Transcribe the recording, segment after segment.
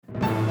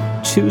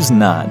Choose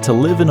not to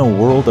live in a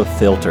world of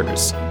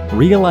filters.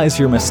 Realize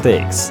your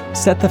mistakes.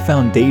 Set the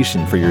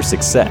foundation for your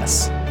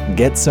success.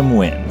 Get some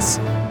wins.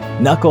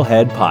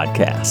 Knucklehead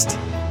Podcast.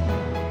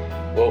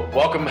 Well,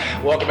 welcome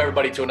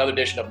everybody to another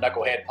edition of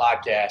Knucklehead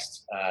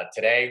Podcast.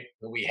 Today,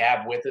 who we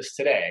have with us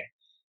today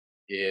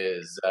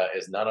is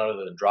none other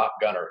than Drop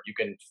Gunner. You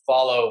can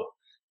follow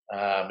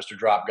Mr.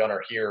 Drop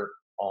Gunner here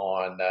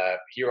on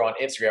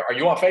Instagram. Are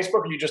you on Facebook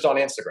or are you just on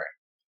Instagram?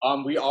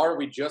 We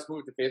just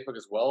moved to Facebook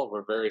as well.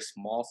 We're very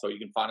small, so you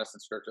can find us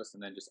and search us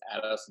and then just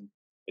add us, and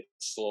it's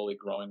slowly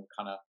growing. We're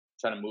kind of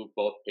trying to move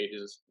both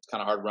pages. It's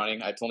kind of hard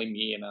running. It's only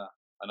me and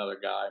another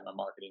guy, my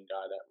marketing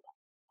guy, that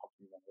helps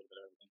me run a little bit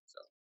of everything. So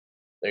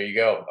there you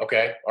go.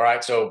 Okay. All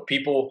right. So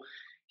people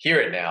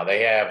hear it now.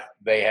 They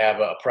have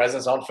a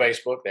presence on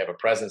Facebook. They have a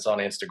presence on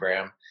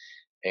Instagram,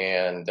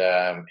 and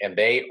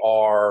they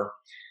are.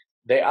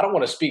 I don't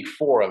want to speak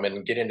for him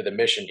and get into the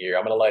mission here.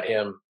 I'm going to let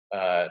him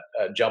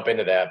jump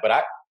into that.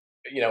 But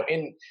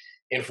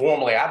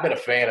informally, I've been a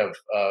fan of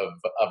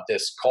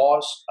this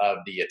cause, of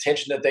the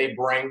attention that they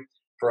bring,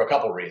 for a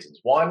couple of reasons.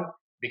 One,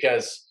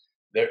 because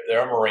they're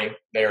a Marine.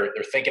 They're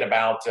thinking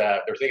about how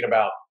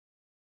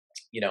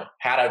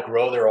to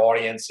grow their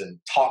audience and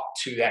talk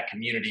to that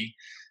community,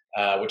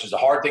 which is a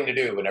hard thing to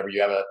do whenever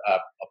you have a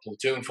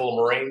platoon full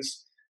of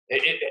Marines.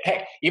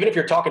 Heck, even if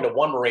you're talking to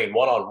one Marine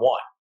one-on-one,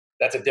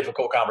 that's a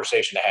difficult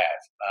conversation to have.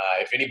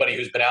 If anybody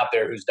who's been out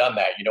there who's done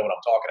that, you know what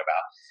I'm talking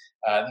about.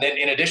 And then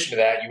in addition to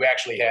that, you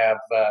actually have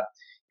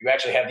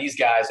these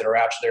guys that are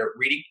out there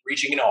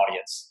reaching an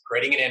audience,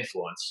 creating an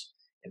influence,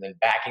 and then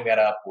backing that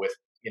up with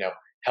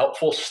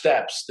helpful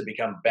steps to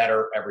become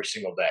better every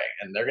single day.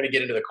 And they're going to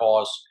get into the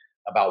cause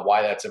about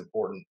why that's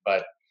important.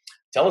 But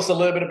tell us a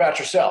little bit about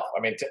yourself. I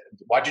mean,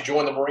 why'd you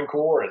join the Marine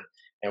Corps,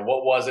 and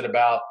what was it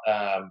about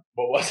our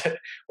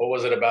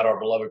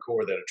beloved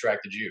Corps that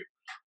attracted you?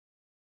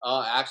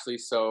 My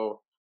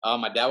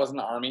dad was in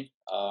the Army.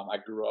 I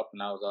grew up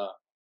and I was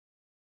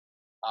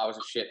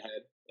a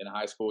shithead in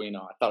high school.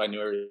 I thought I knew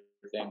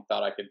everything,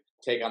 thought I could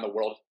take on the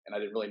world, and I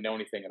didn't really know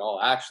anything at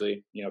all.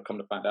 Actually, come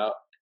to find out,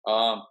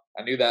 I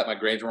knew that my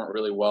grades weren't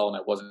really well, and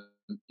I wasn't,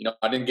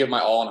 I didn't give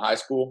my all in high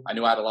school. I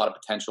knew I had a lot of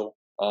potential.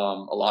 A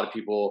lot of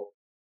people,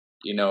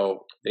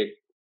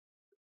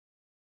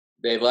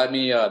 they let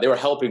me, they were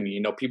helping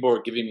me, people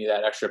were giving me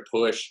that extra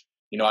push.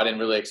 I didn't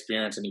really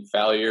experience any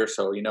failure.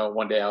 So,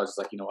 one day I was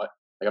like,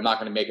 I'm not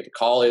going to make it to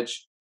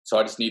college. So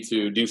I just need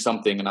to do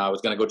something. And I was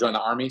going to go join the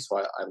Army. So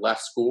I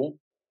left school,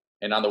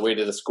 and on the way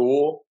to the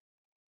school,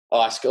 so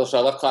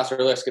I left class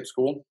early, I skipped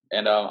school,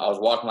 and I was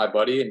walking with my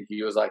buddy, and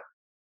he was like,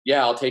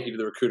 yeah, I'll take you to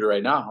the recruiter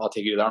right now. I'll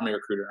take you to the Army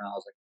recruiter. And I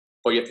was like,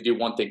 but you have to do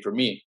one thing for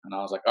me. And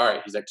I was like, all right.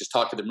 He's like, just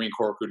talk to the Marine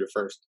Corps recruiter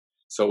first.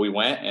 So we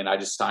went, and I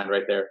just signed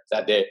right there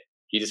that day.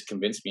 He just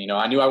convinced me.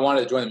 I knew I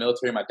wanted to join the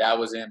military. My dad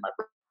was in, my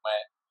brother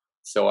went.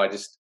 So I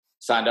just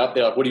signed up.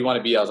 They're like, what do you want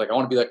to be? I was like, I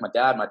want to be like my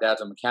dad. My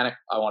dad's a mechanic.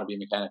 I want to be a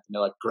mechanic. And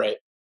they're like, great,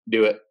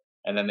 do it.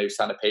 And then they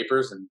signed the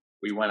papers, and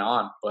we went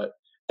on. But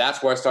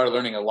that's where I started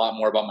learning a lot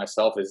more about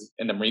myself, is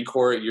in the Marine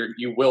Corps.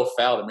 You will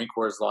fail. The Marine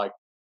Corps is like,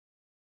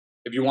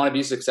 if you want to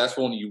be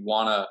successful and you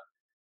want to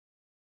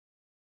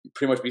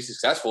pretty much be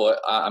successful,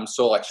 I'm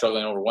still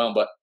struggling and overwhelmed.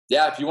 But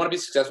yeah, if you want to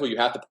be successful, you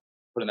have to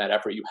put in that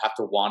effort. You have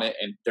to want it,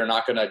 and they're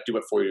not going to do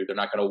it for you. They're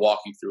not going to walk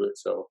you through it.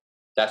 So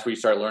that's where you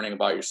start learning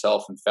about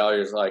yourself, and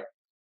failure is like,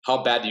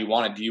 how bad do you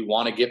want it? Do you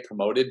want to get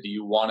promoted? Do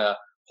you want to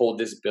hold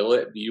this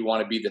billet? Do you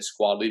want to be the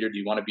squad leader? Do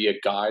you want to be a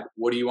guide?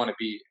 What do you want to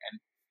be? And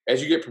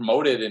as you get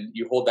promoted and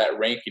you hold that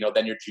rank,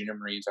 then your junior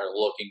Marines are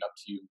looking up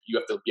to you. You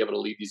have to be able to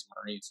lead these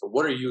Marines. So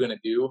what are you going to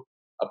do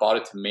about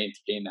it to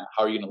maintain that?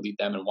 How are you going to lead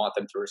them and want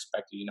them to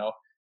respect you?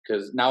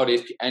 Because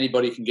nowadays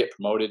anybody can get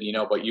promoted,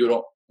 but you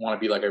don't want to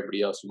be like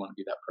everybody else. You want to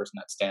be that person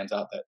that stands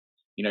out, that,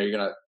 you're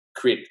going to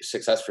create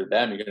success for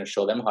them. You're going to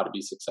show them how to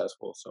be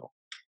successful. So,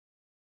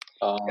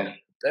 yeah,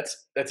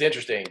 that's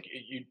interesting.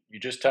 You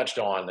just touched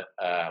on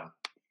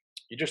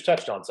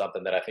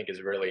something that I think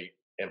is really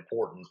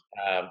important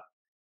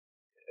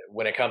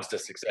when it comes to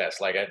success.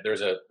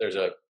 There's a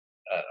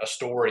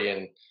story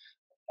in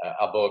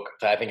a book.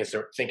 I think it's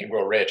Think and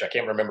Grow Rich. I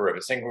can't remember if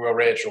it's Think and Grow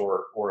Rich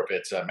or if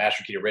it's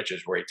Master Key to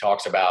Riches, where he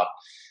talks about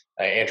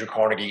Andrew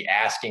Carnegie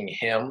asking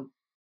him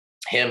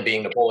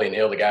being Napoleon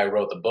Hill, the guy who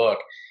wrote the book,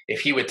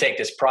 if he would take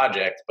this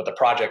project, but the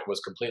project was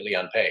completely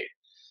unpaid.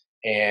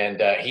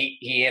 And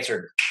he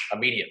answered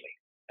immediately.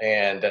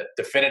 And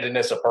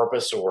definitiveness of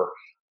purpose, or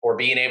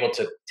being able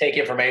to take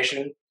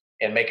information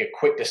and make a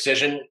quick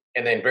decision,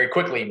 and then very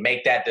quickly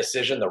make that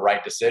decision the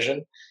right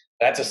decision.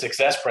 That's a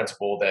success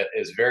principle that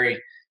is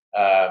very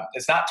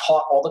it's not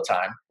taught all the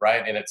time,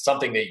 right? And it's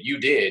something that you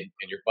did,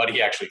 and your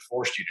buddy actually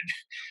forced you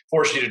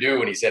to do.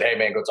 And he said, "Hey,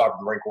 man, go talk to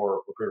the Marine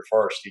Corps recruiter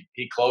first."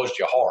 He closed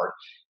you hard,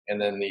 and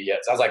then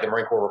it sounds like the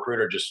Marine Corps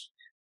recruiter just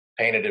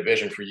painted a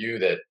vision for you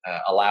that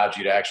allowed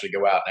you to actually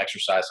go out and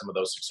exercise some of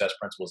those success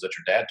principles that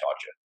your dad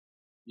taught you.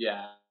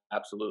 Yeah,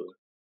 absolutely.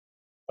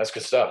 That's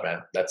good stuff,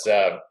 man. That's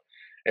and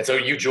so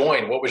you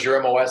joined. What was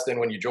your MOS then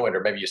when you joined,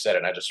 or maybe you said it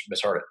and I just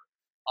misheard it?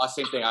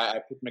 Same thing. I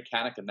picked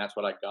mechanic, and that's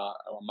what I got.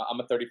 I'm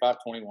a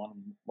 3521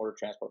 motor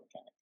transport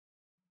mechanic.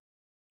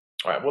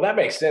 All right. Well, that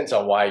makes sense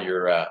on why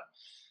you're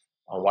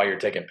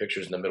taking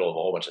pictures in the middle of a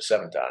whole bunch of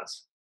 7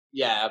 tons.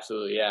 Yeah,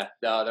 absolutely. Yeah,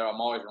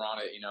 I'm always around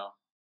it.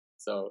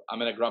 So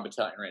I'm in a grunt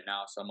battalion right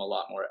now, so I'm a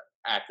lot more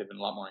active and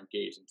a lot more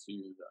engaged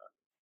into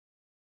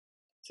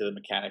the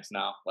mechanics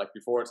now. Like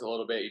before, it's a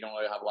little bit. You don't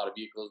really have a lot of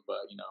vehicles, but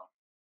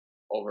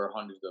over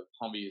hundreds of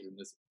Humvees in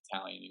this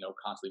battalion.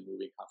 Constantly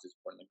moving, constantly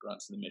supporting the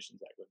grunts and the missions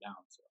that go down.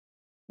 So.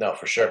 No,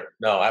 for sure.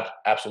 No,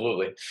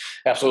 absolutely,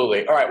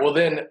 absolutely. All right. Well,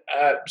 then,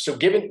 so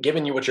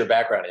given you what your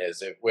background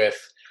is with,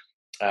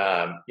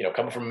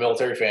 coming from a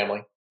military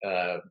family,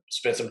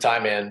 spent some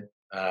time in,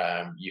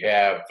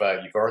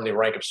 you've earned the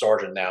rank of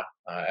sergeant now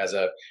as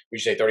a, would you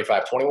say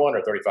 3521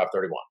 or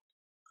 3531?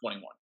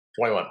 21.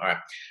 21. All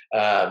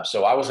right.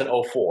 So I was an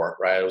 '04,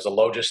 right? I was a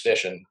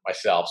logistician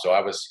myself. So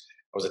I was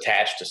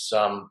attached to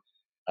some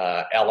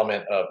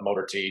element of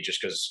Motor T just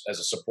because as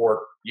a support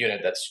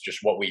unit, that's just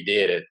what we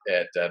did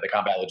at the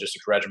combat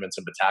logistics regiments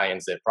and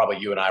battalions that probably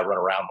you and I run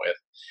around with.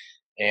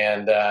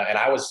 And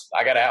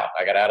I got out.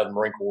 I got out of the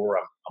Marine Corps.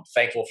 I'm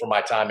thankful for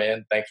my time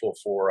in. Thankful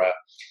for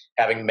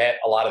having met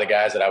a lot of the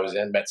guys that I was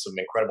in. Met some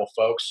incredible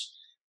folks.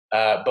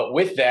 But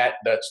with that,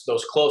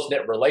 those close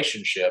knit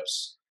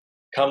relationships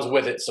comes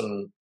with it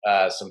some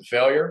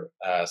failure,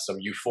 some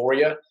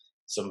euphoria,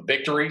 some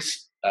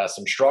victories,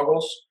 some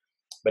struggles.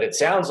 But it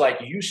sounds like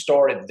you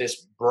started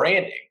this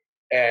branding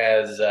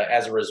as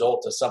a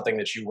result of something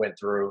that you went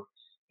through.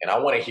 And I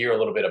want to hear a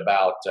little bit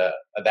about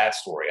that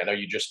story. I know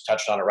you just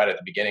touched on it right at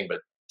the beginning, but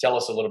tell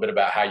us a little bit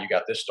about how you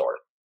got this started.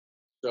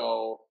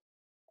 So,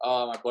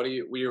 my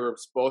buddy, we were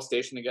both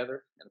stationed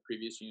together in the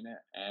previous unit,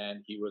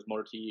 and he was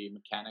Motor T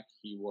mechanic.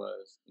 He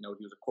was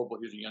a corporal.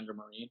 He was a younger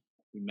Marine.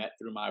 We met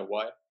through my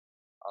wife.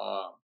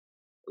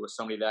 It was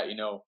somebody that in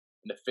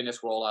the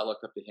fitness world I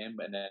looked up to him,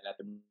 and then at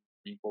the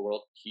Marine Corps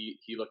world he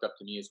looked up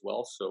to me as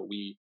well. So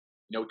we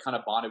kind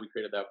of bonded. We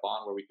created that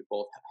bond where we could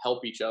both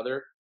help each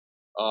other.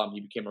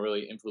 He became a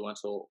really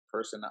influential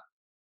person in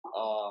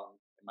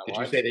my Did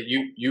you life. say that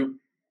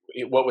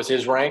what was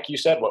his rank? You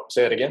said what?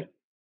 Say it again.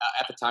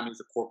 At the time, he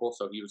was a corporal,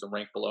 so he was a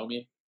rank below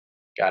me.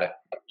 Got it.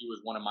 He was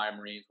one of my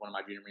Marines, one of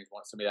my junior Marines,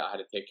 somebody that I had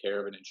to take care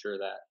of and ensure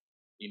that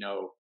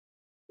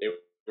they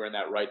were in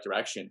that right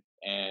direction.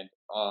 And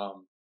I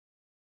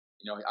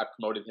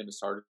promoted him to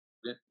sergeant.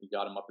 We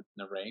got him up in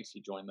the ranks.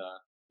 He joined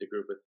the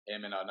group with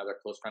him and another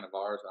close friend of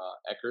ours,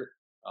 Eckert.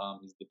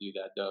 He's the dude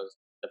that does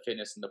the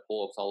fitness and the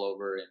pull-ups all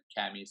over and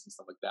camis and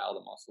stuff like that, all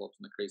the muscle-ups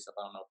and the crazy stuff.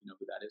 I don't know if you know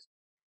who that is.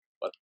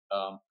 But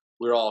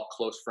we're all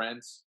close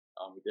friends.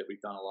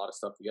 We've done a lot of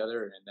stuff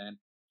together. And then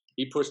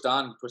he pushed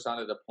on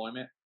to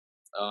deployment.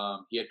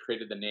 He had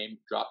created the name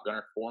Drop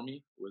Gunner for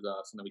me. It was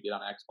something we did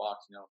on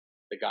Xbox.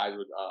 The guys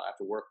would,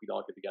 after work, we'd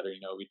all get together,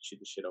 we'd shoot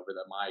the shit over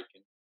the mic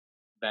and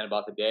vent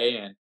about the day.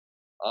 And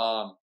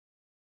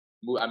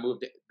I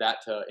moved that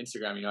to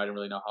Instagram. I didn't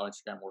really know how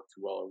Instagram worked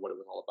too well or what it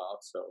was all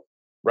about. So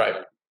right.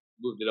 I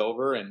moved it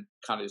over and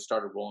kind of just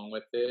started rolling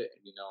with it.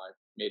 And, I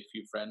made a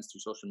few friends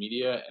through social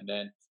media. And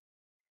then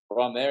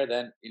from there,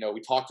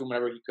 we talked to him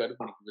whenever he could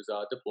when he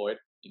was deployed.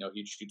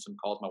 He'd shoot some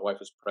calls. My wife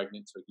was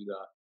pregnant, so he'd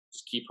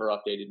just keep her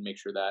updated and make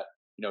sure that,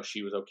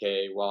 she was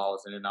okay while I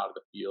was in and out of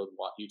the field.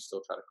 While he'd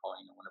still try to call,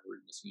 whenever we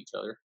were missing each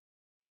other.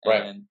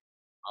 Right. And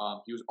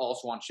he was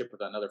also on ship with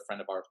another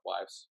friend of ours'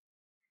 wives.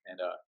 And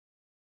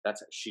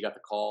she got the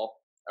call,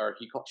 or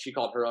she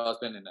called her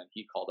husband, and then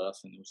he called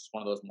us. And it was just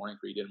one of those mornings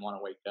where he didn't want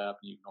to wake up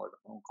and he ignored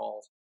the phone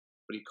calls.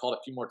 But he called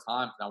a few more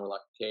times. Now we're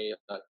like, okay,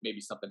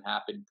 maybe something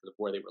happened because of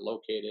where they were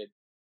located.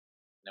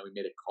 And then we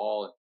made a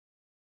call, and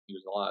he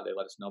was alive. They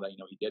let us know that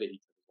he did it. He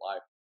took his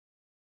life.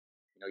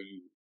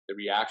 The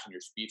reaction,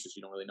 your speeches,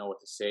 you don't really know what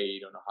to say. You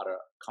don't know how to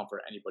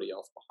comfort anybody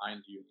else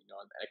behind you.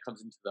 And it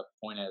comes into the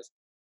point as,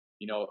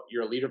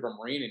 you're a leader of a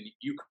Marine, and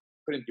you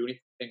couldn't do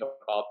anything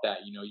about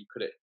that.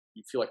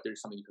 You feel like there's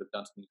something you could have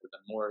done, something you could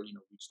have done more.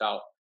 Reached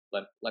out,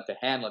 lent a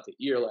hand, lent the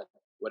ear,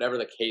 whatever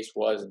the case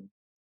was. And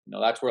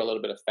that's where a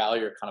little bit of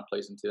failure kind of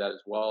plays into that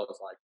as well. It's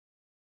like,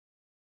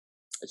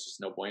 it's just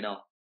no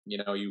bueno.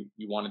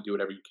 You want to do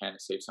whatever you can to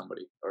save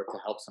somebody or to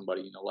help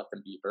somebody, let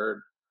them be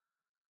heard.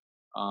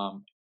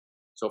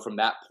 So from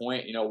that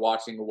point,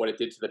 watching what it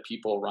did to the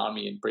people around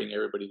me and bringing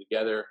everybody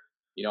together,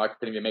 I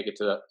couldn't even make it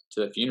to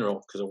the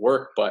funeral because of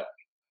work, but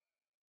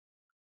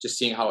just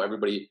seeing how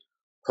everybody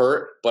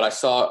hurt. But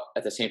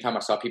at the same time,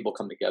 I saw people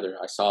come together.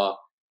 I saw,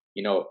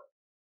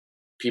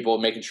 people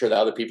making sure that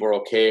other people are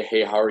okay.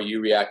 Hey, how are you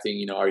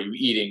reacting? Are you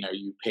eating? Are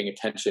you paying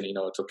attention?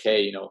 It's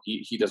okay.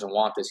 He doesn't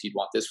want this. He'd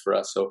want this for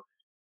us. So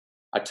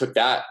I took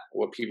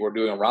what people were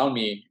doing around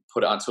me,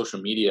 put it on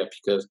social media,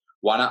 because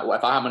why not?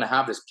 If I'm going to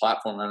have this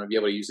platform, I'm going to be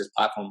able to use this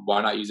platform.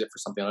 Why not use it for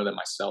something other than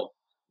myself?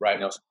 Right.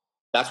 So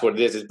that's what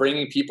it is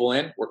bringing people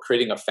in. We're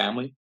creating a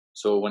family.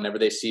 So whenever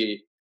they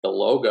see the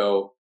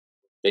logo,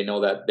 they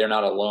know that they're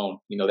not alone.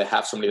 They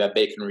have somebody that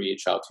they can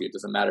reach out to. It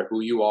doesn't matter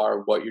who you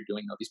are, what you're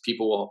doing. These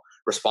people will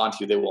respond to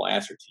you. They will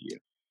answer to you.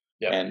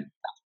 Yeah. And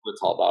that's what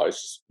it's all about. Is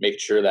just make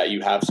sure that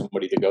you have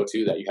somebody to go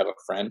to, that you have a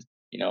friend.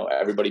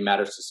 Everybody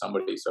matters to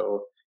somebody.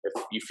 So if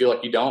you feel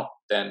like you don't,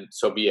 then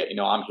so be it.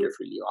 I'm here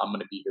for you. I'm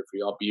going to be here for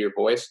you. I'll be your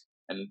voice,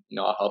 and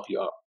I'll help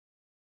you out.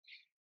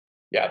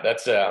 Yeah,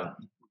 that's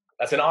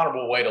an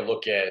honorable way to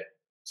look at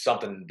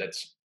something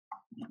that's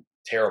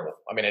terrible.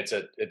 I mean, it's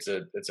a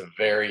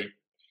very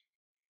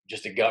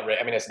just a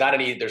I mean, it's not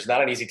an there's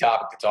not an easy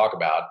topic to talk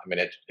about. I mean,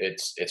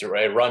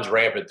 it runs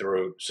rampant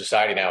through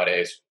society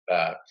nowadays.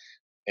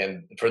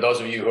 And for those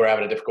of you who are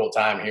having a difficult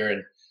time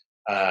hearing,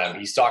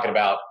 he's talking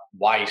about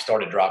why he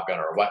started Drop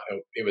Gunner, or what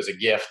it was a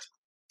gift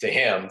to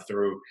him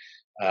through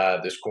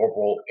this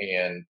corporal,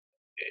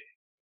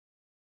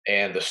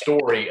 and the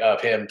story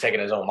of him taking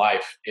his own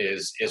life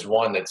is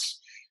one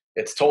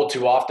it's told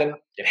too often.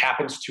 It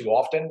happens too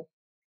often.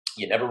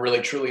 You never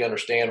really truly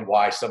understand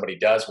why somebody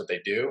does what they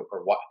do,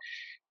 or what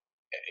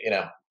you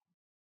know.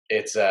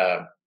 It's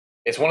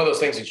it's one of those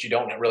things that you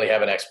don't really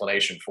have an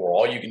explanation for.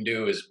 All you can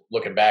do is,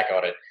 looking back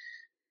on it,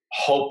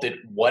 hope that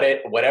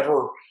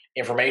whatever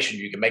information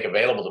you can make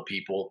available to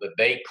people, that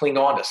they cling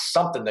on to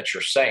something that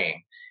you're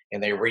saying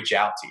and they reach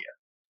out to you.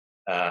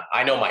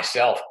 I know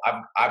myself.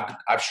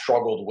 I've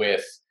struggled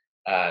with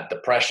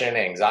depression,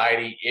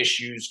 anxiety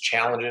issues,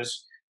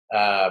 challenges.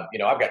 I've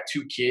got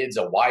 2 kids,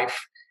 a wife,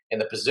 and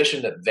the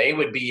position that they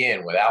would be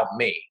in without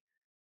me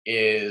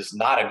is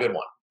not a good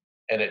one.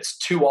 And it's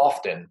too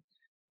often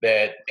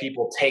that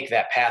people take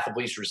that path of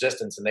least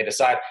resistance and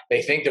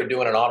they think they're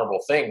doing an honorable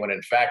thing, when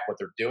in fact what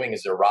they're doing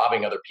is they're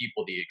robbing other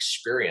people the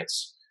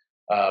experience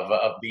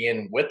of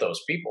being with those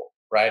people,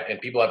 right?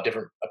 And people have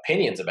different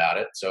opinions about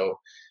it. So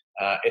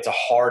it's a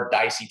hard,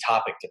 dicey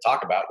topic to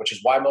talk about, which is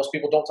why most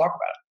people don't talk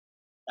about it.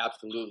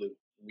 Absolutely.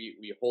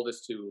 We hold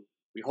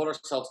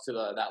ourselves to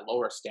that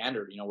lower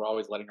standard. We're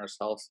always letting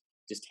ourselves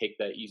just take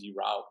the easy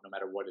route, no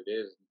matter what it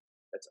is.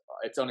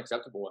 It's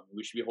unacceptable. I mean,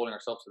 we should be holding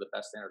ourselves to the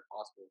best standard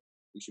possible.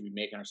 We should be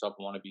making ourselves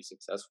want to be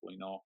successful.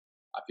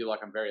 I feel like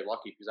I'm very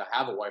lucky because I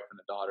have a wife and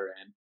a daughter,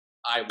 and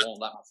I won't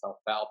let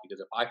myself fail, because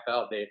if I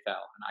fail, they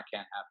fail, and I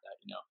can't have that.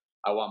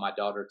 I want my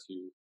daughter to,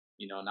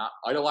 not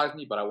idolize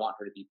me, but I want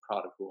her to be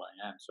proud of who I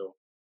am. So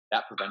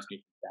that prevents me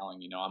from failing.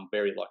 I'm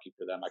very lucky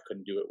for them. I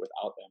couldn't do it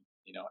without them.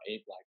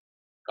 Like,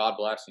 God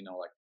bless.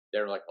 Like,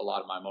 they're like a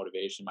lot of my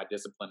motivation, my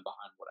discipline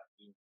behind what I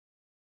do.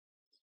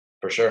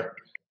 For sure.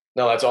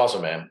 No, that's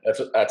awesome, man.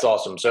 That's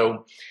awesome.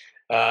 So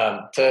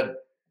to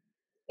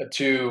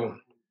to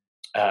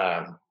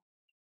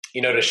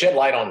shed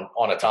light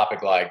on a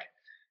topic like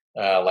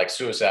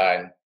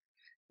suicide,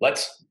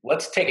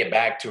 let's take it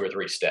back 2 or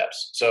 3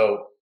 steps.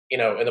 So in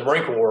the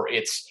Marine Corps,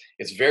 it's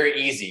very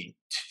easy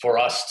for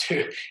us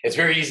to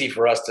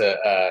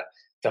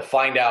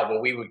find out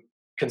what we would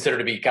consider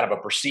to be kind of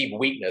a perceived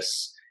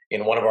weakness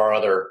in one of our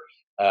other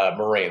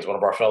Marines, one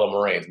of our fellow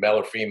Marines, male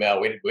or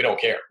female. We don't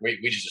care. We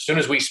just, as soon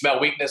as we smell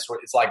weakness,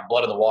 it's like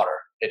blood in the water.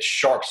 It's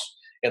sharks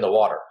in the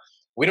water.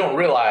 We don't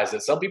realize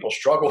that some people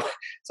struggle.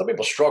 Some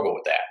people struggle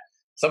with that.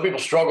 Some people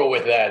struggle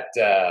with that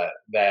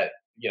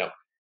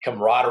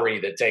camaraderie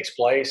that takes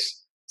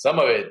place. Some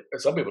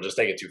people just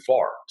take it too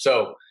far.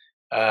 So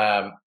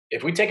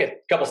if we take a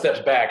couple steps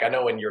back, I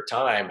know in your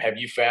time, have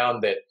you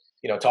found that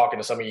talking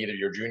to some of either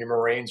your junior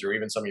Marines or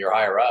even some of your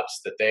higher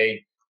ups, that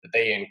they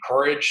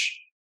encourage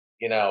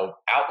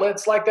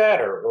outlets like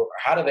that, or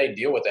how do they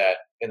deal with that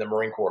in the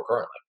Marine Corps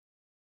currently?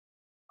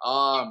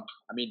 I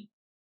mean,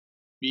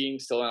 being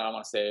still in, I don't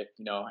want to say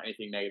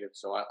anything negative.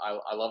 So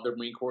I love the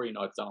Marine Corps.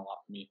 It's done a lot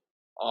for me.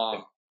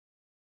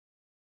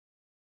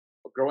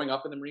 But growing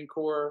up in the Marine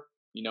Corps,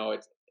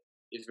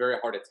 it's very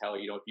hard to tell.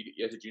 If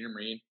you, as a junior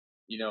Marine,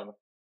 you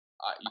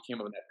came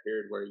up in that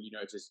period where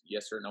it's just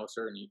yes sir, no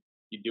sir, and you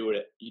do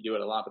it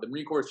a lot. But the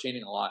Marine Corps is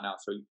changing a lot now.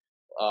 So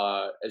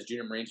as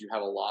junior Marines, you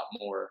have a lot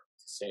more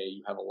to say.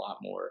 You have a lot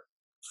more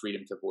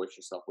freedom to voice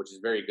yourself, which is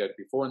very good.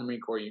 Before in the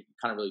Marine Corps, you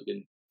kind of really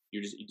didn't.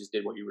 You just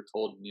did what you were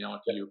told. If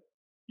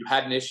you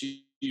had an issue,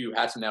 you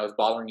had something that was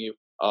bothering you,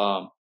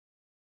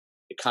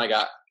 it kind of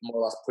got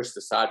more or less pushed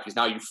aside, because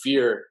now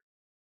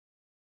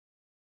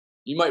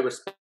you might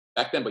respect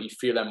them, but you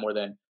fear them more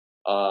than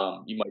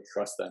you might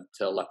trust them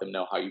to let them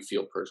know how you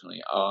feel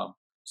personally.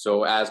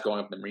 So as going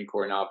up in the Marine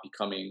Corps now,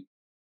 becoming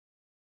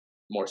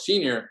more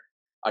senior,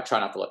 I try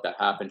not to let that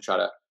happen. Try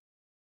to,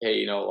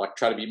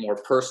 try to be more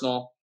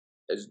personal.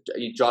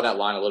 You draw that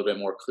line a little bit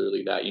more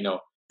clearly, that, if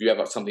you have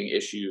a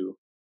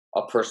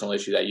personal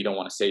issue that you don't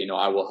want to say,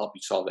 I will help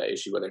you solve that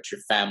issue, whether it's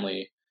your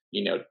family,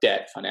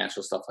 debt,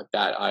 financial stuff like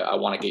that. I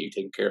want to get you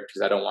taken care of,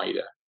 because I don't want you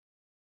to,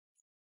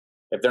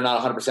 if they're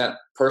not 100%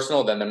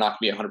 personal, then they're not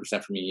going to be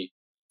 100% for me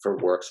for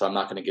work. So I'm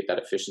not going to get that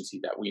efficiency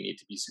that we need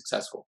to be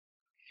successful.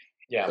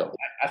 Yeah. So,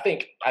 I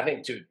think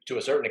to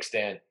a certain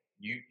extent,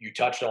 you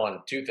touched on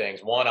 2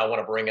 things. One, I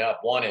want to bring up,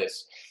 one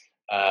is,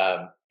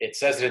 it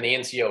says it in the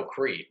NCO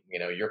creed.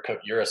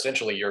 You're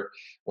essentially,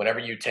 whenever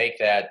you take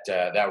that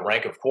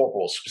rank of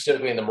corporal,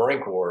 specifically in the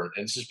Marine Corps,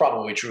 and this is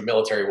probably true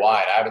military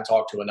wide. I haven't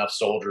talked to enough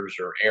soldiers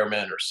or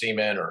airmen or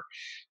seamen or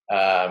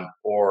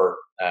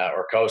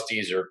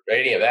coasties or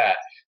any of that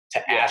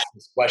to ask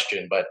this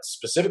question. But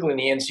specifically in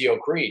the NCO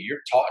creed,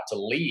 you're taught to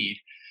lead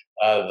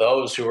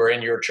those who are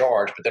in your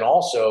charge, but then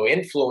also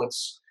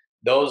influence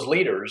those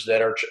leaders that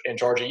are in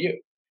charge of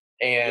you.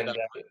 And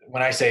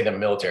when I say the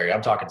military,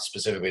 I'm talking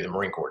specifically the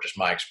Marine Corps, just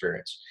my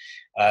experience.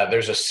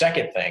 There's a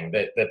second thing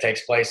that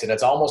takes place, and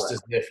it's almost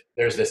as if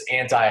there's this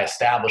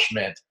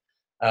anti-establishment,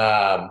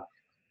 um,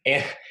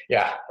 and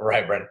yeah,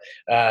 right, Brendan.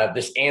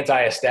 This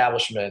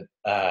anti-establishment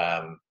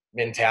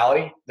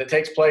mentality that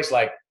takes place,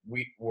 like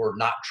we're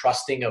not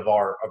trusting of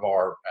our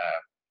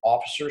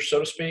officers,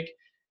 so to speak,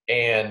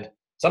 and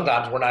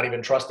sometimes we're not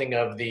even trusting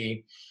of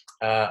the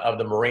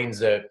Marines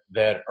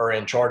that are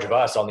in charge of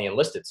us on the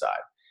enlisted side.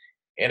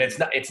 And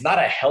it's not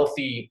a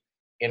healthy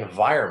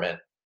environment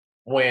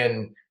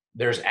when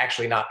there's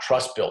actually not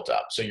trust built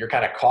up. So you're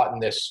kind of caught in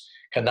this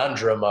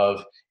conundrum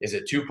of, is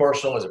it too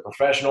personal? Is it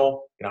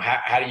professional?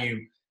 How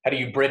do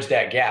you bridge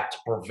that gap to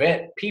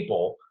prevent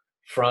people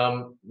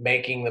from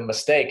making the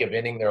mistake of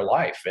ending their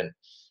life? And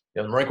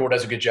the Marine Corps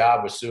does a good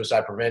job with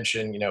suicide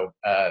prevention.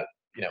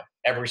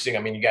 Everything. I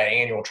mean, you got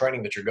annual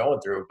training that you're going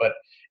through, but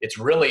it's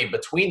really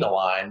between the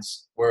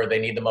lines where they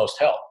need the most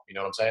help. You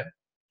know what I'm saying?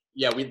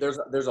 Yeah,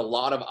 there's a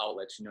lot of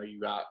outlets.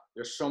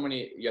 There's so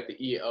many. You got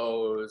the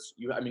EOs.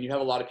 You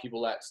have a lot of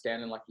people that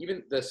stand in, like,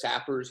 even the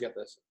sappers. You have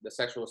the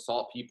sexual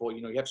assault people.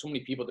 You have so many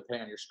people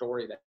depending on your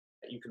story that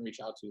you can reach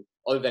out to,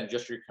 other than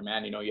just your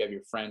command. You have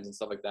your friends and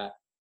stuff like that.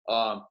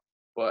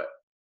 But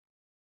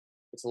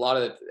it's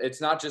it's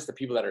not just the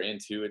people that are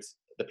into. It's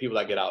the people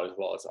that get out as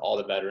well. It's all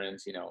the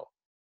veterans.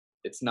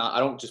 It's not.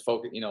 I don't just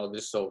focus.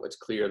 Just so it's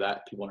clear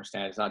that people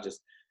understand. It's not just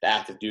the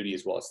active duty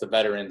as well. It's the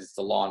veterans, it's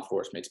the law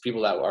enforcement, it's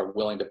people that are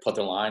willing to put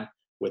their line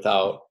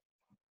without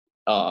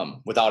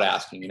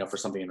asking, for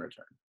something in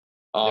return.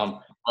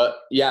 But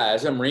yeah,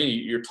 as a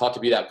Marine, you're taught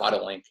to be that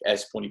vital link.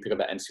 As when you pick up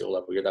that NCO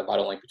level, you're that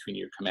vital link between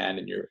your command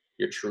and your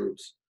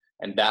troops,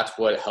 and that's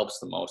what helps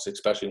the most,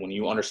 especially when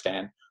you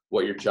understand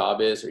what your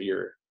job is or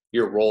your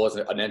role as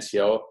an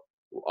NCO.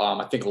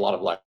 I think a lot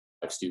of lives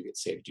do get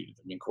saved due to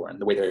the Marine Corps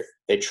and the way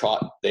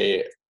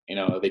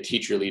they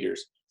teach your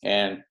leaders.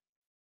 And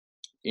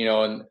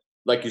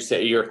like you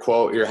say, your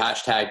quote, your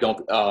hashtag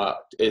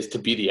is to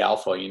be the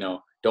alpha,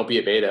 don't be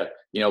a beta,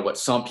 but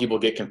some people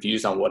get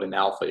confused on what an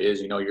alpha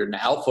is. You're an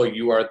alpha,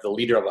 you are the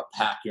leader of a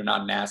pack. You're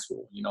not an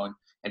asshole,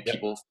 and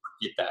people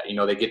get that,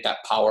 they get that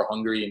power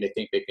hungry and they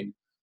think they can,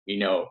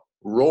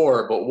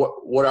 roar, but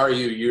what are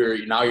you? You're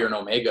an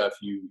omega. If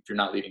you're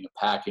not leading a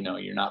pack,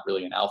 you're not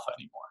really an alpha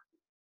anymore.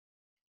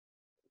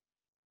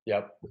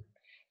 Yep.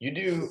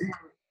 You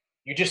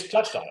just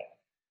touched on it.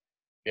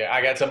 Yeah,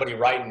 I got somebody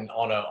writing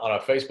on a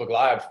Facebook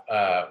Live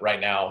right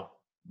now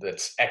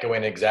that's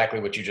echoing exactly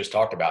what you just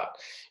talked about.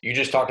 You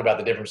just talked about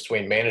the difference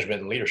between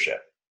management and leadership.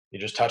 You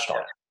just touched on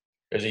it.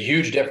 There's a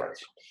huge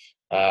difference.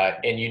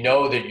 And you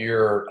know that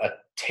you're a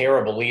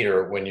terrible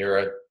leader when you're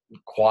a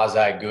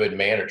quasi-good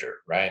manager,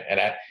 right? And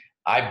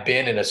I've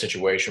been in a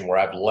situation where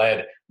I've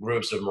led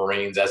groups of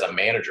Marines as a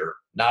manager,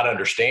 not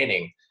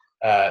understanding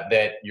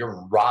that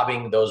you're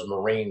robbing those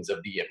Marines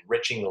of the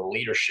enriching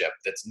leadership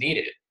that's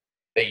needed,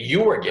 that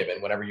you were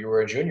given whenever you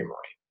were a junior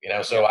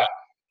Marine, so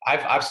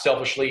I've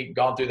selfishly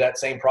gone through that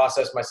same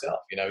process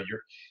myself.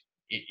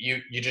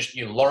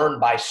 You learn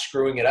by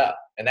screwing it up.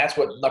 And that's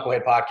what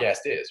Knucklehead Podcast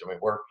is. I mean,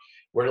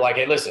 we're like,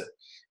 hey, listen,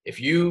 if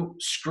you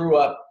screw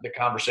up the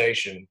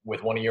conversation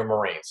with one of your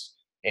Marines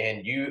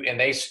and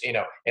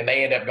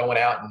they end up going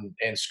out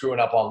and screwing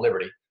up on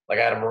liberty. Like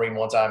I had a Marine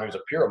one time, he was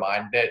a peer of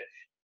mine, that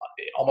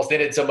almost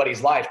ended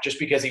somebody's life just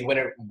because he went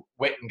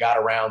and got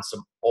around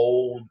some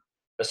old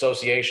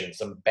associations,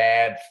 some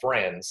bad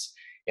friends,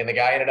 and the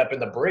guy ended up in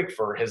the brig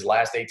for his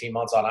last 18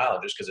 months on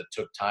island just because it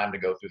took time to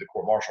go through the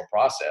court-martial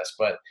process.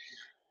 But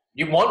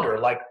you wonder,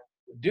 like,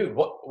 dude,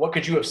 what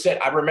could you have said?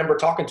 I remember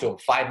talking to him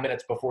 5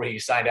 minutes before he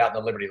signed out in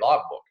the Liberty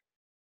logbook.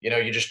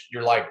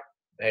 You're like,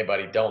 hey,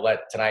 buddy, don't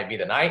let tonight be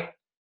the night.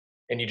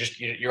 And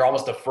you're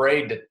almost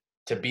afraid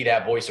to be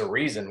that voice of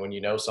reason when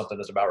you know something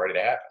is about ready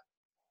to happen.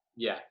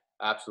 Yeah,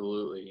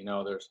 absolutely.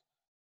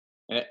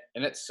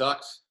 It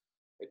sucks.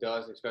 It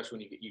does, especially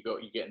when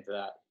you get into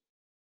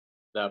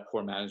that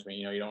poor management.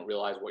 You don't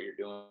realize what you're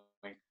doing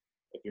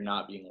if you're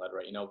not being led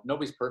right.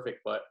 Nobody's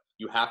perfect, but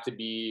you have to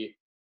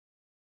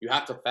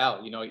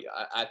fail.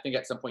 I think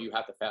at some point you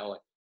have to fail,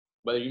 like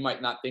whether you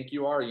might not think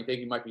you are, or you think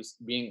you might be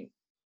being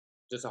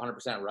just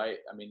 100% right.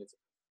 I mean, it's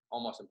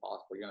almost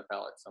impossible. You're gonna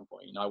fail at some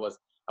point.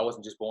 I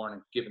wasn't just born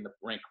and given the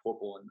rank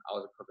corporal and I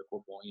was a perfect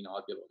corporal.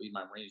 I'd be able to lead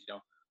my Marines.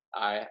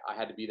 I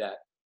had to be that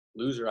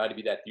loser. I had to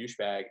be that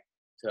douchebag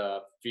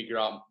to figure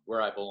out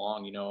where I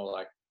belong.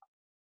 Like,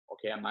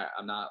 okay, I'm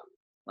not.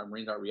 My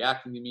Marines aren't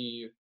reacting to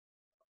me.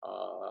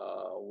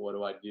 What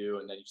do I do?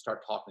 And then you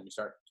start talking. You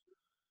start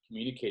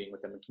communicating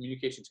with them. And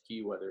communication's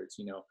key, whether it's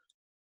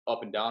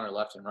up and down or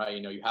left and right.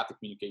 You have to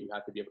communicate. You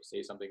have to be able to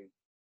say something.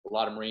 A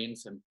lot of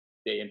Marines, and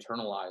they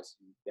internalize.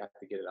 They have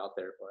to get it out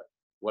there. But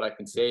what I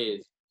can say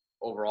is,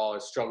 overall,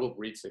 is struggle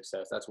breeds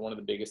success. That's one of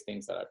the biggest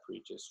things that I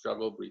preach: is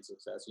struggle breeds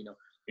success. You're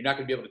not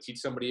going to be able to teach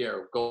somebody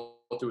or go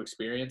through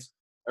experience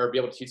or be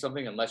able to teach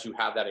something unless you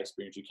have that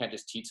experience. You can't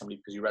just teach somebody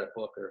because you read a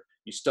book or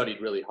you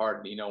studied really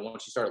hard. You know,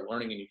 once you start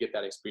learning and you get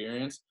that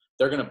experience,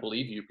 they're going to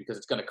believe you because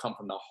it's going to come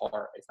from the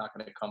heart. It's not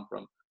going to come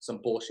from some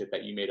bullshit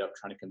that you made up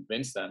trying to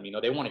convince them. You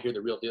know, they want to hear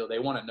the real deal. They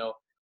want to know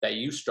that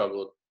you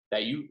struggled,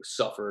 that you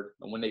suffered.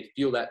 And when they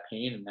feel that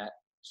pain and that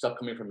stuff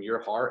coming from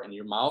your heart and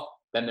your mouth,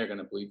 then they're going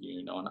to believe you,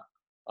 you know.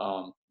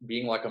 And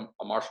being like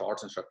a martial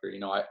arts instructor, you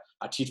know,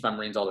 I teach my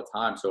Marines all the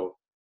time. So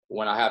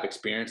when I have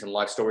experience and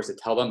life stories to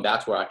tell them,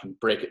 that's where I can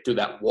break it through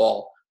that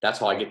wall. That's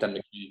how I get them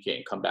to communicate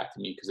and come back to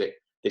me, because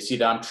they see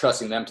that I'm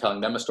trusting them,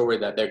 telling them a story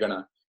that they're going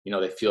to, you know,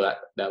 they feel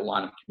that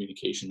line of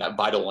communication, that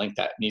vital link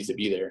that needs to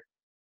be there.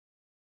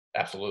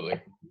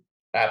 Absolutely.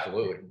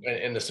 Absolutely.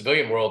 In the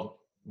civilian world,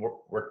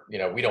 we're you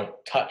know, we don't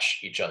touch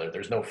each other.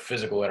 There's no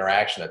physical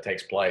interaction that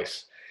takes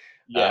place.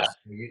 Yes.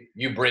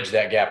 You bridge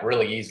that gap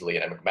really easily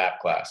in a McMAP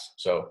class.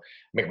 So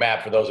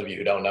McMAP, for those of you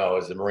who don't know,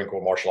 is the Marine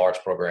Corps Martial Arts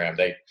Program.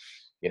 They,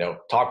 you know,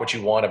 talk what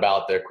you want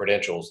about their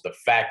credentials. The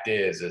fact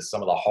is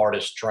some of the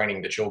hardest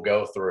training that you'll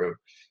go through,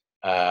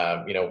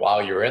 you know,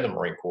 while you're in the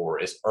Marine Corps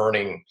is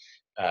earning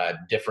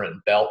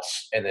different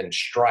belts and then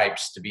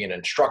stripes to be an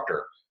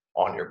instructor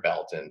on your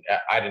belt. And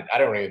I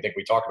don't even think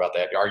we talked about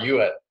that. Are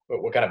you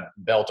what kind of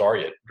belt are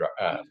you?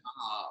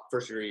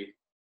 First degree.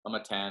 I'm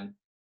a tan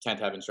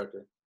tab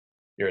instructor.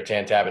 You're a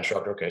tan tab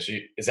instructor. Okay. So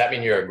does that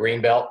mean you're a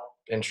green belt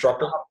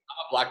instructor? I'm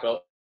a black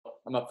belt.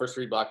 I'm a first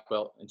degree black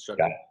belt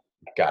instructor.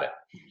 Got it.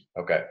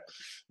 Okay.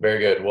 Very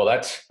good. Well,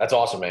 that's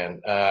awesome,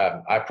 man.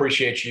 I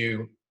appreciate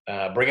you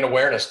bringing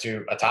awareness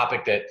to a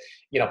topic that,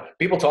 you know,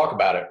 people talk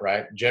about it,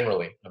 right?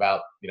 Generally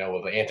about, you know,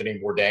 with Anthony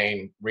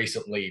Bourdain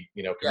recently,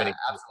 you know, committing.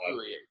 Yeah,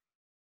 absolutely.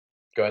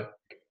 Go ahead.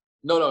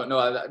 No,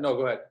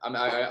 go ahead.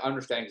 I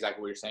understand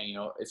exactly what you're saying. You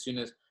know, as soon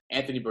as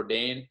Anthony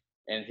Bourdain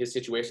and his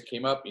situation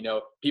came up, you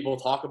know, people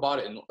talk about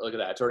it, and look at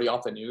that. It's already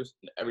off the news.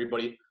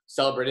 Everybody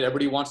celebrated.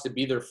 Everybody wants to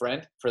be their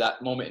friend for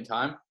that moment in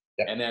time.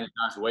 Yeah. And then it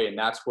passes away. And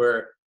that's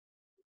where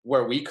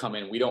we come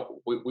in. We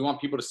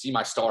want people to see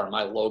my star,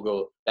 my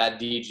logo, that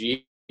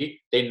DG.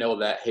 They know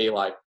that, hey,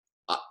 like,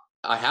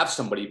 I have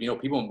somebody, you know,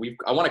 people,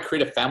 I want to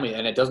create a family,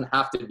 and it doesn't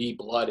have to be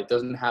blood. It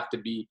doesn't have to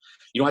be,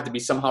 you don't have to be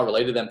somehow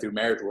related to them through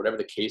marriage or whatever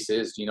the case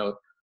is. You know,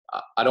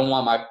 I don't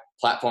want my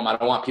platform. I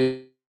don't want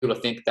people to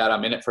think that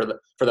I'm in it for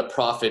the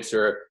profits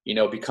or, you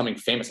know, becoming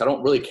famous. I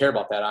don't really care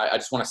about that. I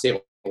just want to save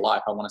a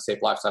life. I want to save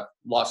lives. I've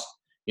lost,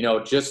 you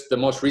know, just the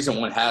most recent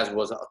one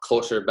was a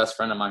closer best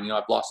friend of mine. You know,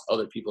 I've lost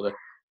other people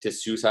to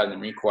suicide in the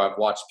Marine Corps. I've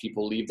watched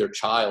people leave their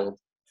child,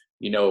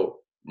 you know,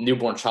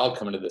 newborn child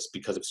come into this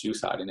because of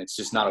suicide, and it's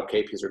just not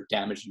okay because they're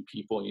damaging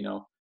people, you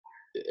know.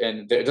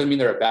 And it doesn't mean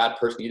they're a bad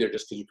person either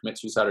just because you commit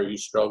suicide or you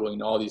struggle. You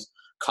know, all these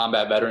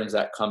combat veterans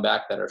that come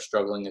back that are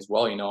struggling as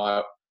well, you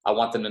know, I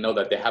want them to know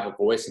that they have a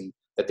voice and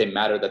that they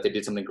matter, that they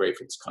did something great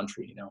for this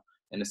country, you know.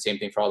 And the same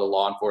thing for all the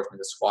law enforcement,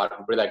 the squad,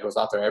 everybody that goes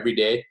out there every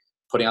day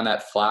putting on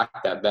that flak,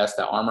 that vest,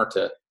 that armor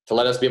to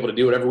let us be able to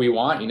do whatever we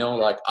want, you know.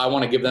 Like, I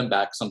want to give them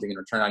back something in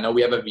return. I know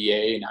we have a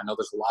VA, and I know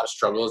there's a lot of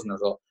struggles and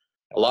there's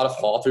a lot of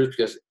fall throughs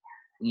because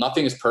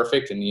nothing is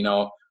perfect, and, you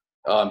know,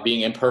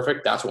 being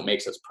imperfect, that's what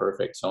makes us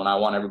perfect. So, and I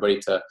want everybody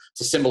to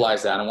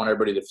symbolize that. I want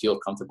everybody to feel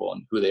comfortable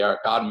in who they are.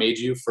 God made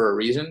you for a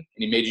reason, and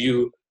he made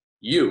you,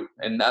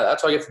 and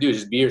that's all you have to do is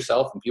just be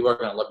yourself, and people are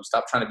going to love you.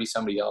 Stop trying to be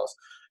somebody else,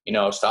 you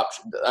know.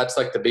 That's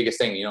like the biggest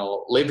thing, you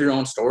know. Live your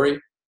own story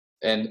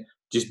and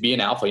just be an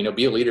alpha, you know.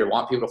 Be a leader.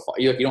 Want people to follow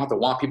you. You don't have to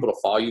want people to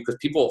follow you, because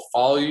people will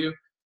follow you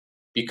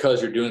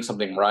because you're doing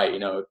something right, you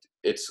know.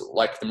 It's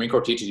like the Marine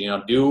Corps teaches you, you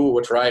know, do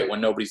what's right when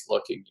nobody's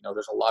looking. You know,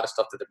 there's a lot of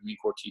stuff that the Marine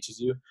Corps teaches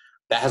you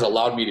that has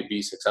allowed me to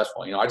be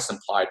successful. You know, I just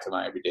apply it to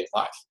my everyday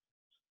life.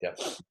 Yeah,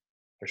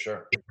 for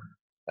sure.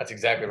 That's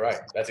exactly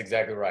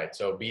right.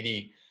 So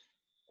be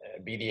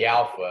the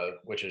alpha,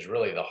 which is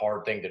really the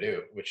hard thing to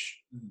do,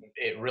 which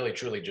it really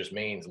truly just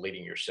means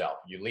leading yourself.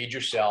 You lead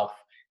yourself,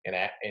 and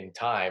in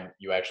time,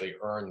 you actually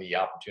earn the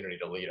opportunity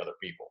to lead other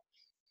people.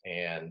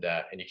 And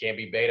you can't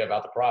be beta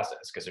about the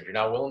process, because if you're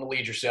not willing to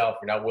lead yourself,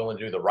 you're not willing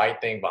to do the right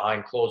thing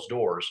behind closed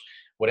doors.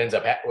 What ends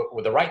up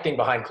with the right thing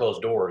behind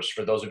closed doors,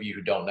 for those of you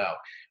who don't know,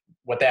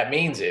 what that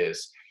means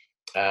is,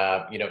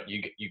 you know,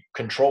 you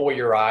control where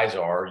your eyes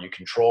are, you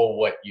control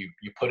what you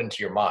put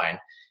into your mind,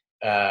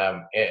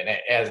 and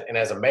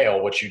as a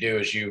male, what you do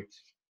is you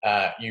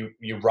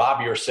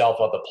rob yourself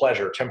of the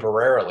pleasure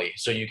temporarily,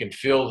 so you can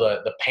feel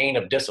the pain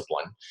of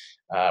discipline,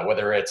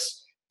 whether it's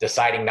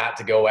deciding not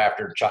to go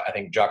after, I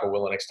think Jocko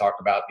Willinex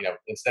talked about, you know,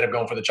 instead of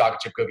going for the chocolate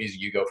chip cookies,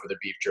 you go for the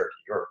beef jerky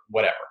or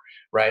whatever,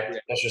 right? Yeah.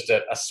 That's just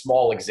a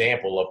small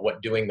example of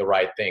what doing the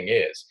right thing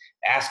is.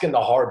 Asking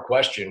the hard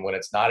question when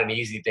it's not an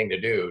easy thing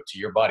to do to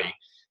your buddy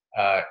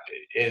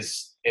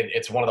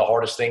it's one of the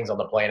hardest things on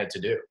the planet to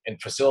do. And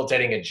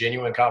facilitating a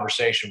genuine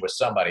conversation with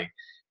somebody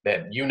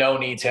that you know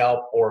needs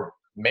help, or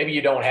maybe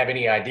you don't have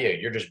any idea,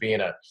 you're just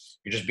being a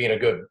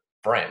good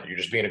friend, you're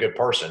just being a good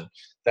person.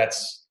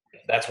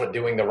 That's what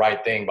doing the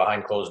right thing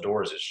behind closed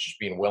doors is, just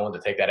being willing to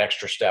take that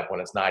extra step when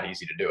it's not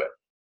easy to do it.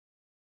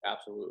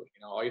 Absolutely.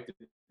 You know, all you have to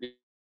do.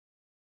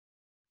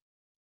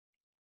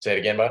 Say it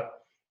again, bud.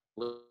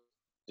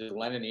 Just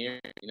lend an ear,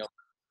 you know.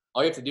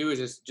 all you have to do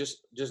is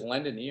just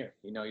lend an ear.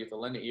 You know, you have to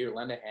lend an ear,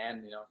 lend a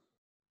hand. You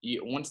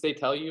know, once they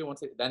tell you,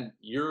 then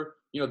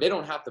they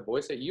don't have to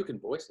voice it. You can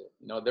voice it.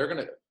 You know,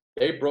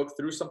 they broke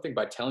through something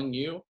by telling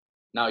you.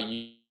 Now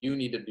you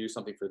need to do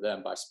something for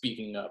them by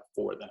speaking up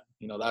for them.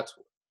 You know,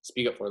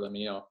 speak up for them.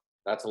 You know,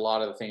 that's a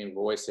lot of the thing.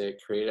 Voice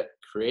it,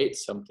 create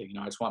something. You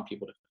know, I just want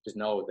people to just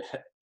know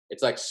that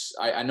it's like,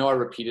 I know I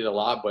repeat it a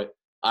lot, but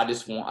I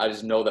just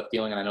know the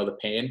feeling and I know the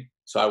pain.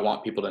 So I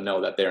want people to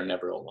know that they're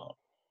never alone.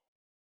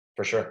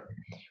 For sure.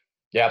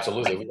 Yeah,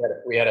 absolutely.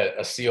 We had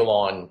a SEAL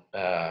on,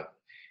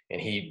 and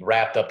he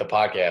wrapped up the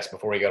podcast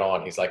before he got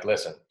on. He's like,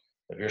 listen,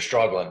 if you're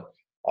struggling,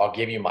 I'll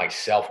give you my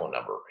cell phone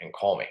number and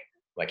call me.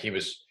 Like, he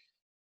was,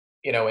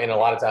 and a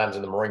lot of times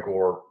in the Marine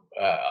Corps,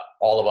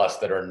 all of us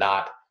that are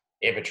not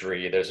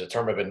infantry, there's a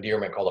term of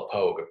endearment called a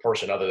pogue, a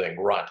person other than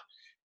grunt.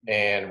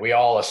 And we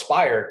all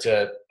aspire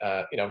to,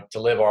 to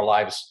live our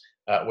lives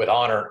with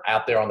honor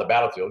out there on the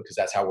battlefield, because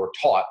that's how we're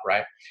taught,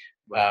 right?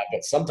 But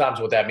sometimes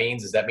what that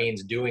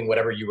means doing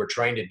whatever you were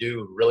trained to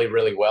do really,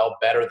 really well,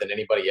 better than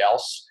anybody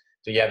else.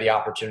 So you have the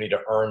opportunity to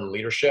earn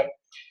leadership.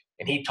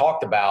 And he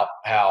talked about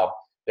how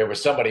there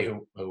was somebody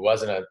who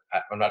wasn't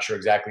I'm not sure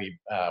exactly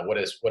what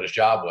his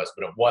job was,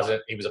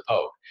 but he was a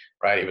pogue,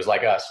 right? He was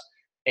like us.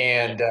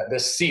 And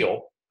this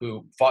SEAL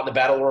who fought in the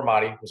Battle of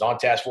Ramadi, was on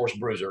Task Force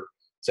Bruiser,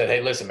 said,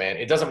 hey, listen, man,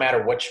 it doesn't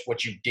matter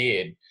what you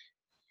did.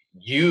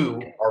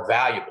 You are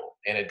valuable.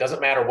 And it doesn't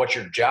matter what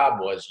your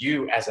job was.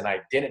 You, as an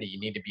identity, you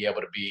need to be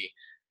able to be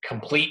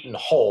complete and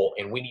whole,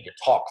 and we need to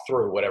talk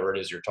through whatever it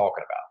is you're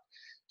talking about.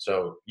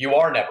 So you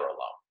are never alone.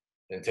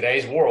 In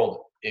today's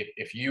world,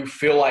 if you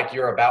feel like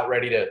you're about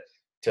ready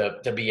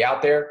to be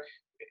out there,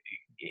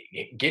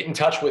 get in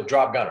touch with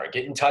Drop Gunner,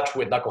 get in touch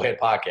with Knucklehead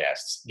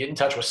Podcasts, get in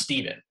touch with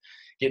Steven,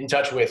 get in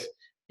touch with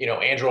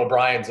Andrew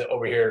O'Brien's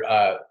over here,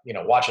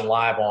 watching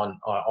live on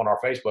our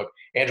Facebook.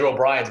 Andrew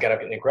O'Brien's got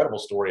an incredible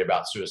story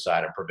about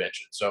suicide and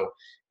prevention. So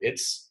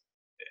it's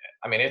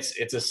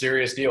a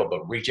serious deal,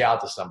 but reach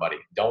out to somebody.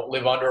 Don't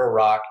live under a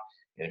rock.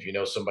 And if you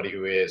know somebody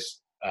who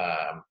is,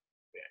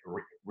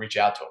 reach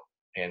out to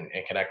them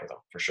and connect with them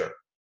for sure.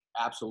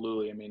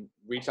 Absolutely. I mean,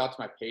 reach out to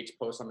my page,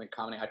 post something,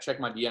 commenting. I check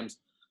my DMs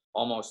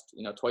almost,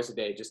 twice a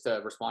day just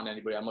to respond to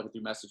anybody. I'm looking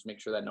through message, make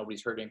sure that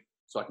nobody's hurting,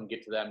 so I can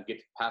get to them,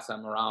 pass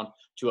them around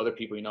to other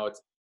people.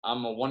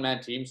 I'm a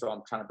one-man team, so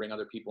I'm trying to bring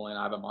other people in.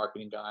 I have a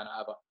marketing guy, and I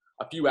have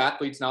a few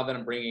athletes now that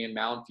I'm bringing in,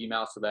 male and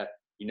female, so that,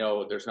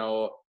 there's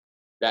no,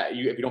 that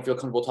if you don't feel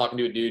comfortable talking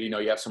to a dude,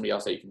 you have somebody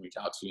else that you can reach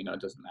out to. It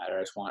doesn't matter.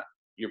 I just want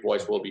your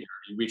voice will be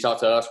heard. You reach out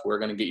to us, we're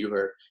going to get you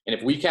heard. And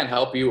if we can't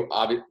help you,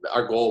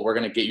 our goal, we're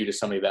going to get you to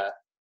somebody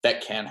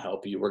that can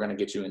help you. We're going to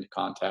get you into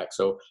contact.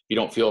 So if you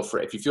don't feel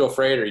afraid, if you feel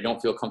afraid or you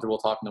don't feel comfortable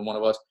talking to one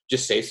of us,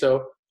 just say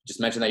so.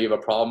 Just mention that you have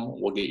a problem.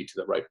 We'll get you to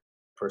the right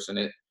person.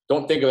 And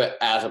don't think of it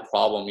as a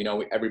problem.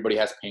 Everybody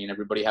has pain.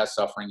 Everybody has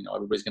suffering.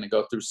 Everybody's going to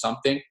go through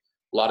something.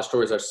 A lot of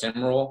stories are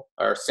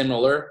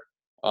similar.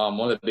 One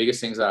of the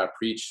biggest things that I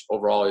preach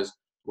overall is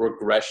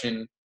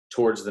regression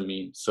towards the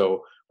mean.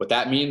 So what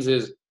that means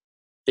is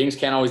things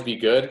can't always be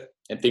good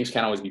and things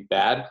can't always be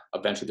bad.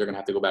 Eventually they're going to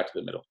have to go back to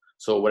the middle.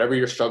 So whatever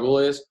your struggle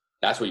is,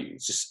 that's what you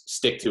just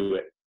stick to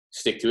it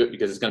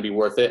because it's going to be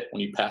worth it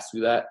when you pass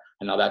through that.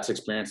 And now that's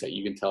experience that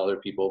you can tell other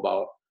people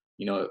about.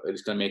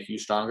 It's going to make you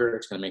stronger.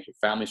 It's going to make your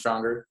family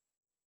stronger.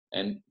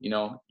 And,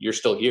 you're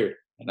still here.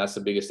 And that's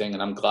the biggest thing.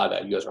 And I'm glad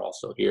that you guys are all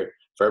still here.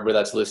 For everybody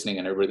that's listening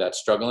and everybody that's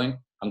struggling,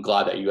 I'm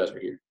glad that you guys are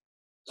here.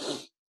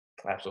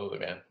 Absolutely,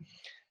 man.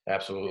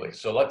 Absolutely.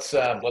 So let's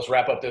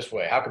wrap up this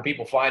way. How can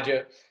people find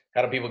you?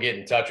 How do people get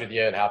in touch with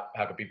you? And how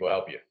can people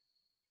help you?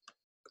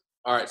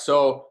 All right.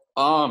 So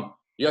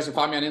you guys can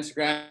find me on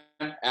Instagram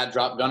at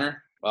Drop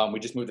Gunner. We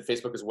just moved to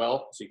Facebook as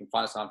well. So you can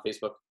find us on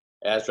Facebook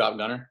as Drop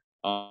Gunner.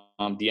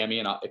 DM me,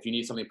 and if you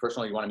need something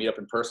personal, you want to meet up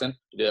in person,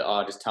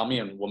 just tell me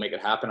and we'll make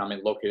it happen. I'm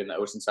located in the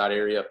Oceanside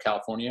area of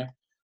California.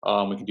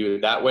 We can do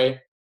it that way.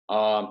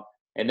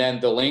 And then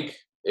the link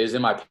is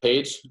in my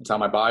page. It's on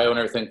my bio and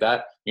everything like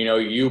that.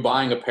 You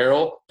buying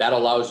apparel, that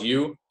allows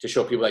you to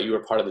show people that you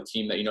are part of the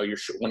team, that,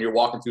 when you're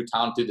walking through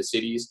town, through the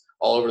cities,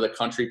 all over the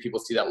country, people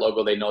see that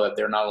logo, they know that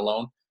they're not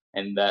alone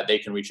and that they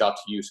can reach out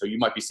to you. So you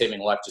might be saving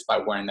a life just by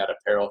wearing that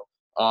apparel.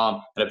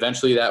 And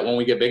eventually that when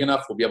we get big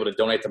enough, we'll be able to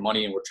donate the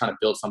money, and we're trying to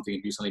build something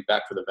and do something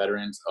back for the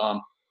veterans.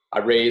 I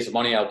raise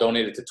money. I'll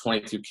donate it to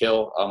 22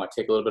 Kill. I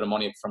take a little bit of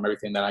money from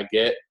everything that I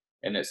get.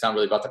 And it's not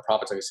really about the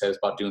profits. Like I said, it's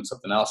about doing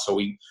something else. So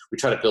we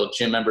try to build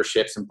gym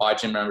memberships and buy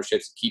gym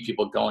memberships to keep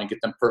people going,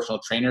 get them personal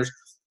trainers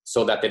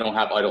so that they don't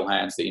have idle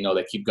hands, that,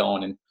 they keep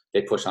going and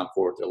they push on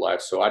forward their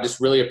life. So I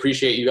just really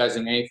appreciate you guys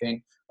doing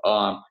anything.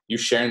 You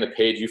sharing the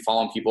page, you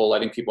following people,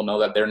 letting people know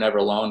that they're never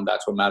alone.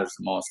 That's what matters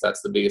the most.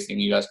 That's the biggest thing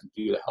you guys can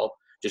do to help.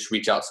 Just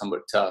reach out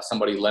to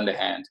somebody, lend a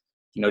hand,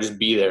 just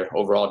be there.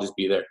 Overall, just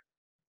be there.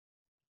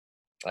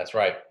 That's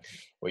right.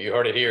 Well, you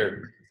heard it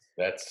here.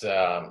 That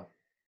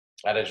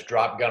is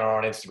Drop Gunner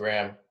on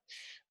Instagram.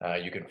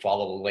 You can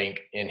follow the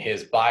link in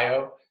his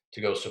bio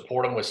to go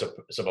support him with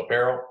some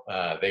apparel.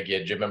 They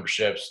get gym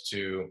memberships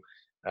to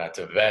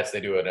vets. They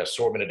do an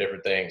assortment of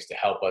different things to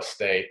help us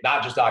stay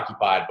not just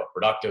occupied, but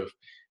productive.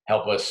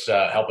 help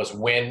us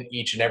win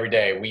each and every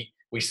day.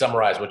 We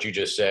summarize what you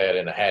just said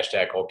in a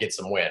hashtag called "Get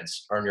Some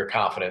Wins." Earn your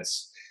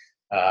confidence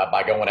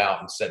by going out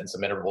and setting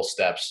some iterative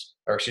steps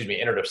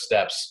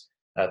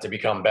to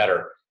become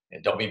better.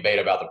 And don't be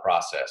beta about the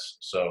process.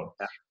 So,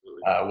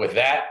 with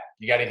that,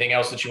 you got anything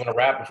else that you want to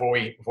wrap before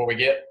we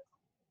get?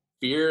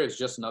 Fear is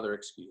just another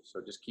excuse.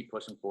 So just keep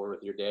pushing forward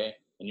with your day,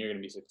 and you're going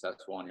to be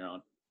successful on your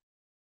own.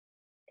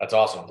 That's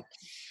awesome.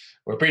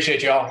 We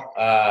appreciate y'all.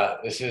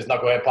 This is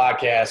Knucklehead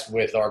Podcast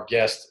with our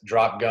guest,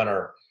 Drop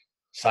Gunner,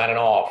 signing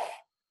off.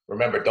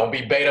 Remember, don't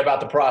be beta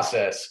about the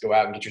process. Go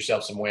out and get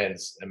yourself some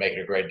wins and make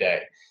it a great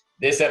day.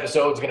 This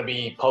episode is going to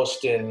be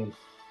posting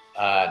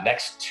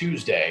next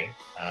Tuesday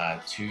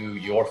to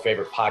your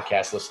favorite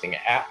podcast listening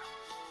app,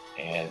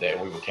 and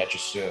we will catch you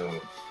soon.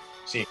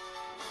 See you.